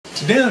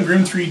Today on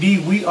Grim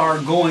 3D we are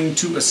going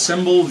to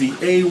assemble the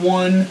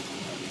A1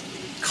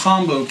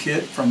 combo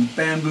kit from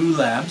Bambu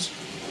Labs,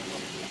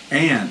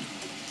 and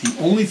the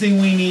only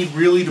thing we need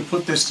really to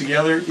put this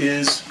together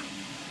is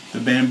the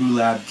Bambu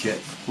Lab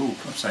kit. Ooh,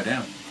 upside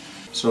down.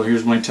 So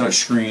here's my touch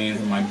screen,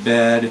 and my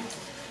bed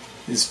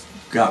is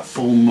got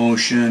full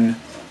motion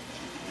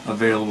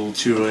available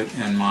to it,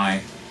 and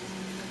my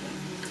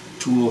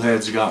tool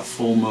head's got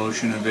full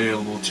motion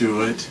available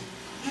to it.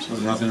 So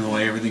there's nothing in the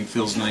way, everything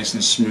feels nice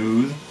and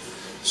smooth.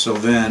 So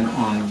then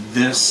on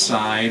this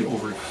side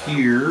over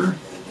here,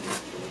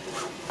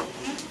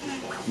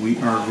 we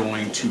are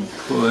going to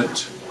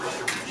put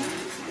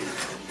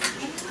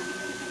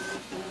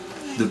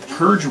the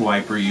purge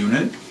wiper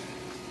unit,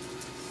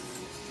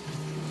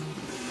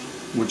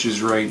 which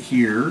is right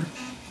here,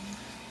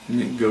 and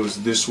it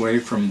goes this way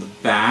from the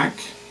back.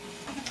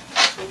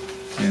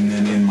 And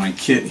then in my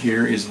kit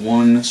here is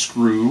one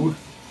screw.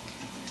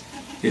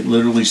 It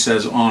literally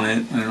says on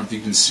it, I don't know if you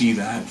can see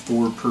that,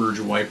 for purge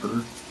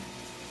wiper.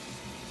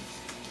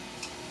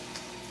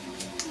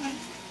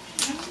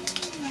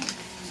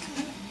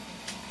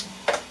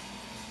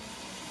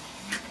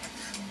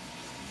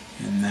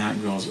 And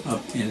that goes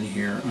up in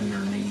here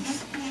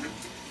underneath.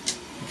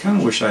 I kind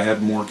of wish I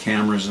had more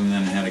cameras and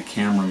then had a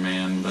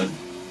cameraman, but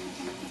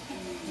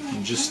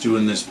I'm just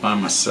doing this by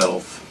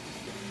myself.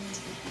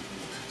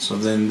 So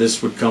then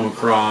this would come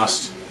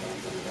across,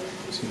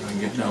 see if I can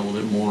get that a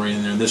little bit more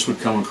in there, this would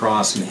come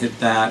across and hit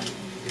that,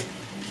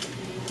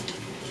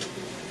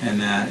 and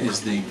that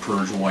is the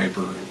purge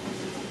wiper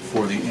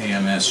for the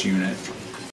AMS unit.